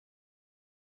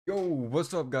Yo,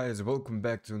 what's up guys? Welcome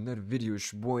back to another video.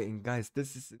 It's your boy, and guys,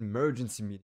 this is emergency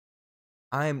meeting.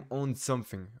 I am on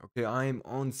something, okay? I am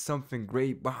on something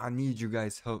great, but I need you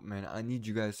guys help, man. I need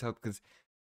you guys help because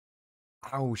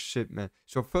oh shit, man.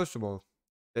 So first of all,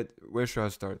 where should I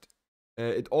start?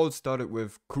 It all started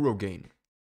with Kurogane.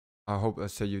 I hope I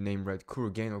said your name right.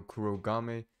 Kurogane or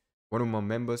Kurogame, one of my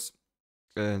members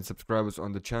and subscribers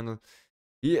on the channel.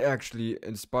 He actually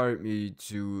inspired me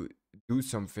to do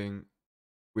something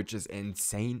which is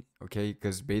insane, okay?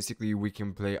 Because basically we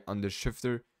can play under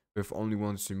shifter with only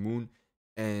one Simoon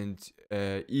and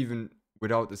even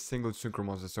without a single synchro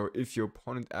monster. So if your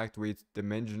opponent activates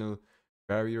dimensional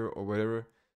barrier or whatever,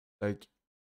 like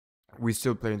we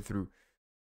still playing through.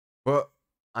 But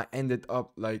I ended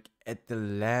up like at the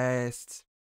last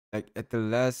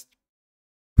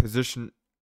position.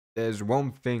 There's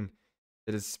one thing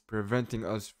that is preventing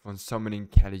us from summoning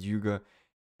Kali,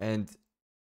 and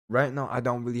right now I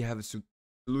don't really have a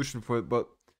solution for it, but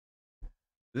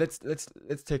let's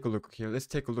take a look here. Let's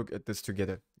take a look at this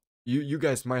together. You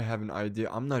guys might have an idea.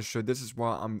 I'm not sure. This is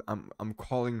why I'm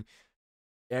calling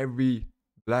every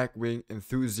Blackwing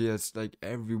enthusiast, like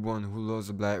everyone who loves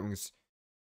the Blackwings.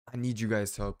 I need you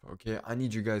guys help, okay? I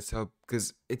need you guys help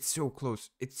because it's so close.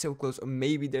 It's so close. Or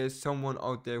maybe there's someone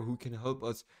out there who can help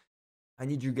us. I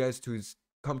need you guys to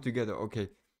come together, okay?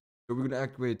 So we're gonna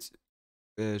activate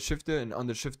shifter, and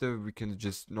under shifter we can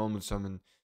just normal summon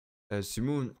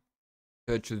Simoon.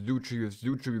 Search for Zutri. With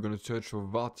Zutri we're gonna search for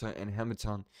Vata and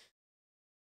Hamilton,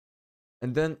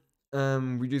 and then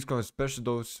we just gonna special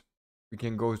those. We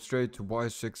can go straight to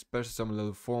Y6 special summon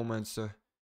level 4 monster.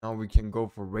 Now we can go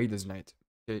for Raiders Knight,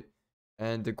 okay?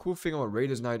 And the cool thing about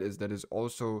Raiders Knight is that it's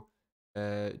also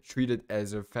treated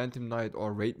as a Phantom Knight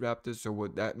or Raid Raptor. So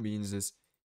what that means is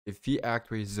if he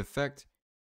activates his effect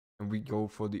and we go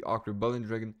for the Arc Rebellion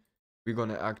Dragon, we're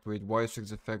gonna activate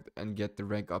Y6 effect and get the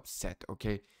rank up set,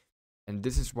 okay? And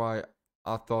this is why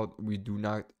I thought we do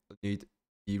not need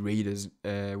the Raiders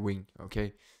wing,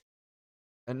 okay?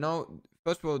 And now,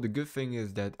 first of all, the good thing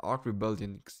is that Arc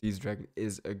Rebellion Xyz Dragon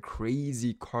is a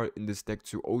crazy card in this deck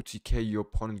to OTK your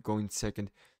opponent going second.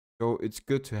 So it's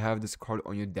good to have this card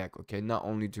on your deck, okay? Not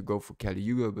only to go for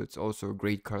Kali, but it's also a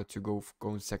great card to go for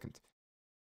going second.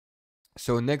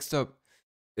 So next up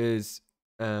is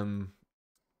so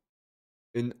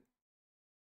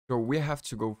we have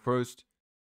to go first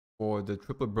for the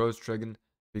triple burst dragon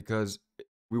because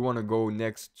we want to go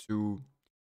next to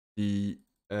the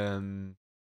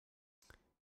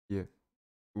we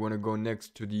want to go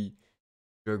next to the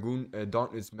dragoon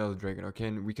dauntless metal dragon, okay?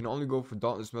 And we can only go for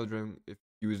dauntless metal dragon if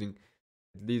using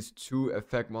at least 2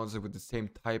 effect monsters with the same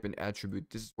type and attribute.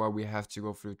 This is why we have to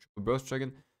go for the triple burst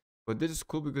dragon. But this is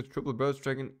cool because triple burst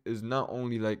dragon is not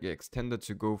only like extended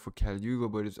to go for Kali,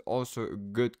 but it's also a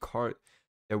good card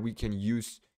that we can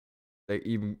use like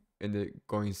even in the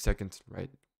going second, right?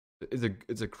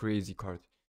 It's a crazy card.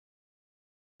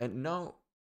 And now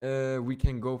we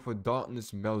can go for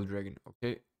Darkness Metal Dragon,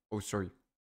 okay? Oh, sorry.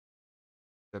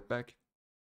 Step back.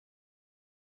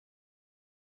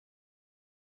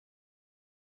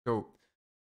 So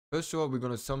first of all, we're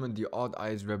gonna summon the Odd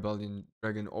Eyes Rebellion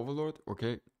Dragon Overlord,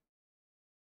 okay?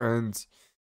 And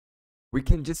we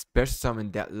can just special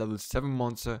summon that level 7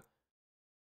 monster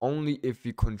only if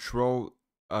we control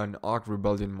an Arc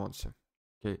Rebellion monster,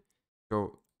 okay?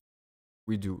 So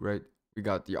we do, right? We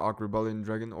got the Arc Rebellion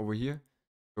Dragon over here.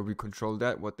 So we control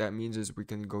that. What that means is we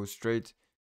can go straight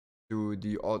to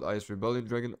the Odd Eyes Rebellion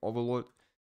Dragon Overlord.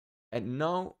 And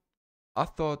now I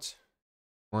thought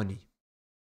money.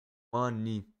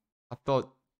 I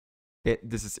thought that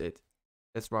this is it.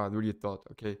 That's what I really thought,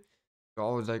 okay? So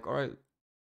I was like, alright,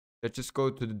 let's just go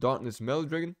to the Darkness Metal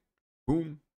Dragon.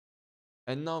 Boom.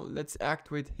 And now let's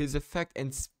activate his effect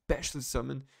and special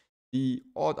summon the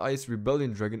Odd Eyes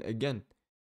Rebellion Dragon again.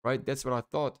 Right? That's what I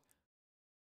thought.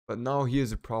 But now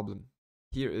here's a problem.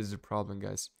 Here is the problem,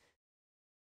 guys.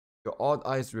 The Odd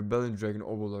Eyes Rebellion Dragon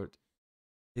Overlord,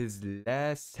 his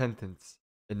last sentence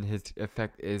in his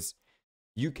effect is,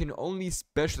 you can only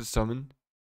special summon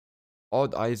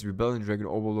Odd Eyes Rebellion Dragon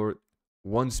Overlord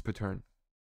once per turn.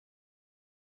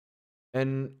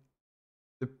 And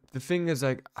the thing is,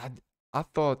 like, I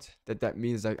thought that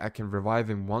means like I can revive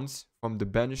him once from the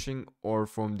banishing or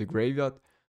from the graveyard.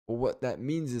 But what that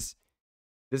means is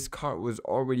this card was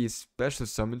already special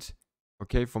summoned,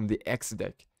 okay, from the X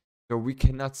deck. So we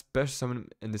cannot special summon him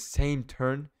in the same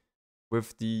turn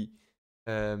with the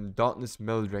Dauntless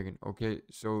Metal Dragon, okay?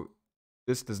 So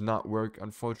this does not work.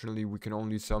 Unfortunately, we can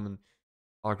only summon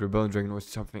Arc Rebellion Dragon or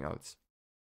something else.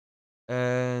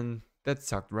 And that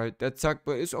sucked, right? That sucked,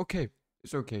 but it's okay.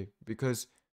 It's okay because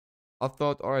I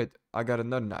thought, all right, I got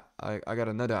another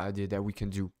idea that we can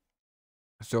do.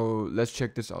 So let's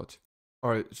check this out.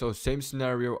 All right, so same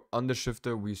scenario. Under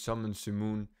shifter, we summon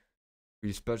Simoon.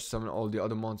 We special summon all the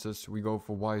other monsters. We go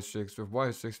for Y6. With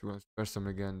Y6, we're gonna special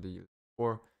summon again the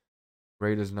 4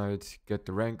 Raiders Knight. Get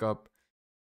the rank up.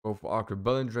 Go for Arc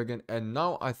Rebellion Dragon. And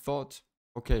now I thought,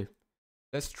 okay,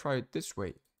 let's try it this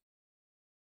way.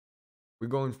 We're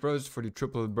going first for the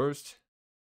triple burst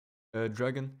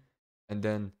dragon, and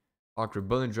then Arc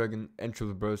Rebellion Dragon and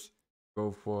triple burst.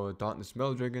 Go for Darkness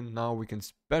Mel Dragon. Now we can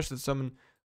special summon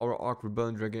our Arc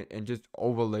Rebellion Dragon and just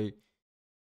overlay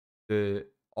the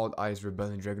Odd Eyes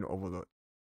Rebellion Dragon Overload.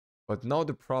 But now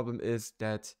the problem is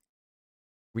that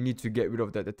we need to get rid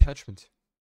of that attachment.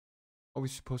 How are we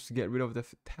supposed to get rid of that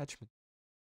attachment?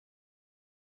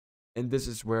 And this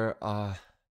is where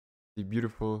the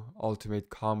beautiful ultimate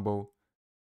combo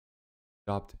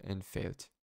stopped and failed.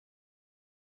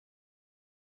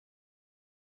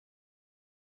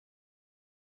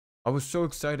 I was so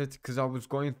excited because I was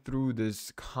going through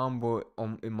this combo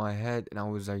in my head, and I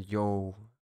was like, yo,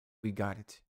 we got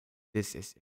it. This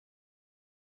is it.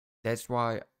 That's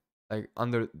why, like,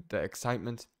 under the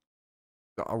excitement,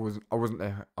 I wasn't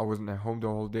at home the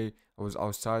whole day. I was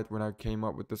outside when I came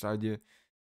up with this idea,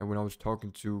 and when I was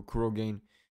talking to Kurogain,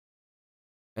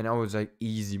 and I was like,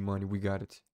 easy money, we got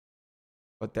it.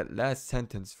 But that last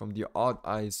sentence from the Odd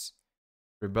Eyes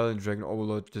Rebellion Dragon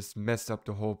Overlord just messed up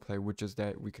the whole play, which is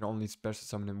that we can only special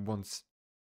summon him once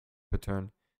per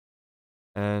turn.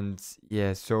 And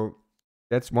yeah, so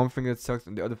that's one thing that sucks.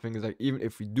 And the other thing is, like, even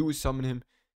if we do summon him,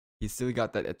 he still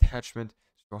got that attachment.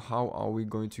 So how are we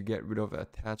going to get rid of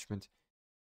attachment?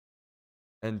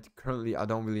 And currently I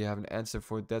don't really have an answer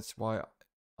for it. That's why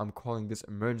I'm calling this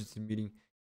emergency meeting.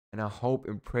 And I hope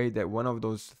and pray that one of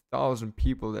those 1,000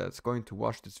 people that's going to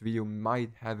watch this video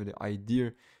might have an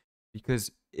idea.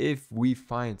 Because if we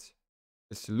find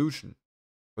a solution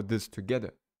for this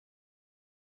together,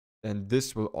 then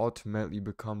this will ultimately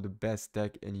become the best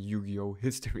deck in Yu-Gi-Oh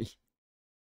history.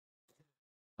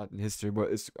 Not in history, but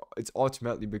it's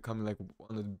ultimately becoming like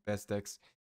one of the best decks.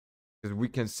 Because we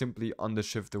can simply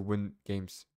undershift the win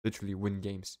games. Literally win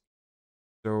games.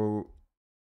 So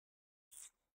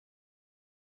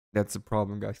that's the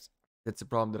problem, guys. That's the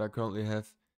problem that I currently have.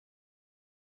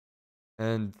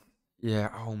 And yeah,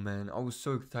 oh man, I was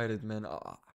so excited, man.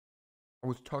 I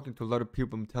was talking to a lot of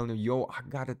people. I'm telling them, yo, I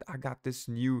got it. I got this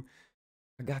new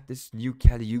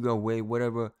Kali Yuga way,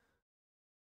 whatever.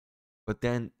 But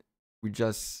then we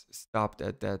just stopped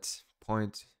at that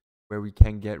point where we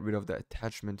can get rid of the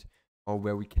attachment, or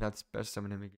where we cannot special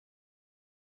summon him again.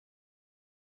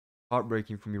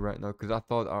 Heartbreaking for me right now, because I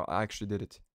thought I actually did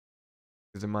it.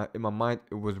 Because in my mind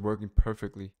it was working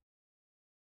perfectly.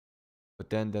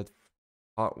 But then that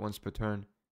part once per turn,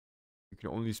 you can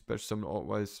only special summon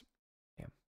otherwise.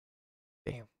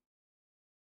 Damn.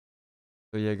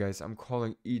 So yeah, guys, I'm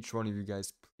calling each one of you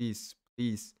guys, please,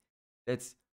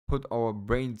 let's put our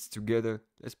brains together.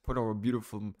 Let's put our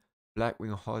beautiful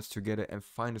Blackwing hearts together and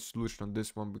find a solution on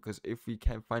this one. Because if we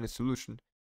can't find a solution,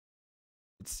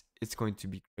 it's going to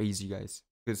be crazy, guys.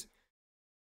 Because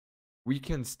we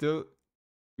can still,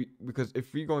 because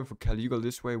if we're going for Kali Yuga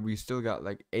this way, we still got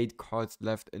like 8 cards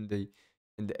left in the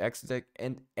X deck,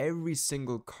 and every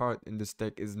single card in this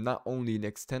deck is not only an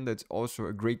extender, it's also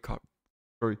a great card.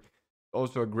 Sorry,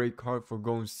 also a great card for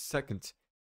going second.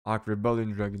 Arc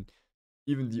Rebellion Dragon,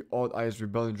 even the Odd Eyes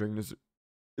Rebellion Dragon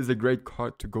is a great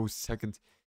card to go second,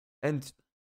 and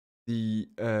the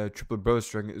Triple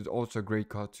Burst Dragon is also a great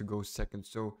card to go second.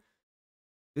 So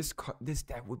this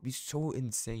deck would be so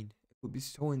insane. It would be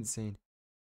so insane.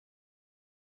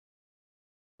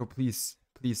 So please,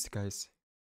 guys,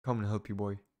 come and help you,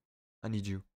 boy. I need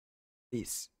you.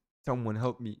 Please, someone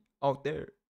help me out there.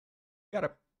 Gotta.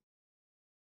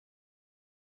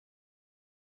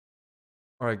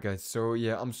 All right, guys. So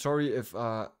yeah, I'm sorry if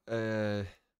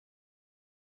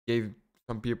gave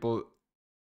some people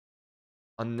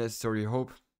unnecessary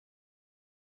hope,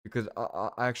 because I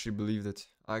actually believed it.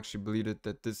 I actually believed it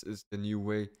that this is the new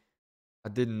way. I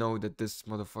didn't know that this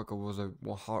motherfucker was a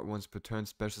hard once per turn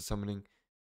special summoning.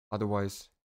 Otherwise,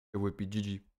 it would be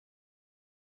GG.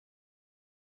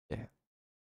 Yeah.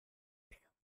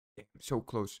 Damn, so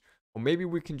close. Or maybe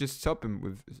we can just sub him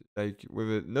with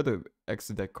another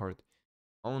extra deck card.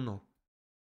 I don't know.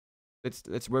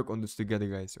 Let's work on this together,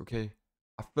 guys. Okay.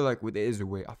 I feel like there is a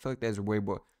way. I feel like there's a way,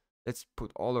 but let's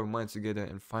put all our minds together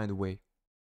and find a way.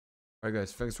 Alright,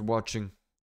 guys. Thanks for watching.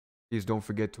 Please don't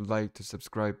forget to like, to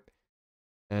subscribe,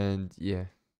 and yeah.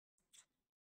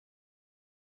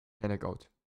 Panic out.